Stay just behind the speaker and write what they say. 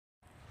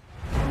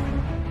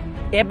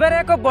Eber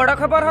एक बड़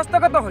खबर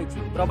हस्तगत होइछि।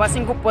 प्रवासी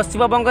को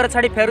पश्चिमबंग में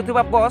छाड़ी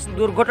फेरुवा बस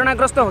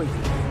दुर्घटनाग्रस्त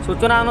होइछि।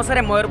 सूचना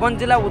अनुसार मयूरभंज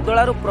जिला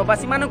उदलारू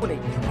प्रवासी मानक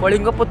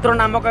कलिंगपुत्र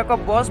नामक एक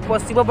बस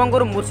पश्चिमबंग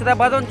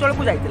मुर्शिदाबाद अंचल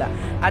को जाइतिला।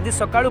 आज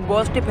सकाळु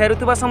बस टी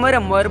फेरुवा समय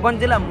मयूरभंज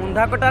जिला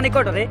मुंधाकटा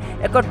निकट में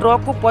एक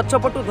ट्रक को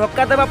पछपटू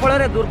धक्का देवा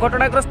फल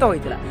दुर्घटनाग्रस्त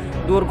होइतिला।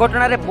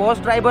 दुर्घटना बस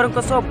ड्राइवर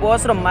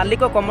बस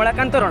मालिक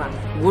कमलाकांत रणा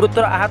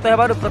गुरुतर आहत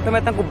होबारु प्रथमे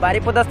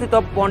बारिपदा स्थित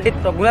पंडित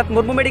रघुनाथ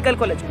मुर्मू मेडिकल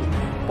कॉलेज को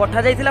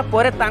पठा जाइतिला।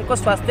 परे तांको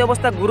स्वास्थ्य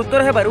अवस्था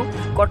गुरुतर हेबारु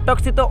कटक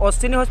स्थित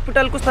अश्विनी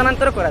हॉस्पिटल को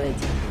स्थानांतर करा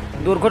जाइछि।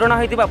 दुर्घटना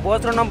होइतिबा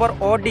बस नंबर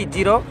OD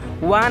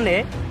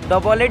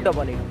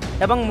 018888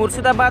 एवं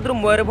मुर्शिदाबाद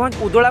मयूरभंज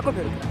उदला को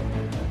फेरुला।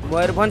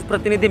 मयूरभंज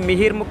प्रतिनिधि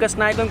मिहिर मुकेश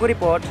नायक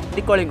रिपोर्ट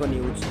दि कलिंग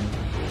न्यूज।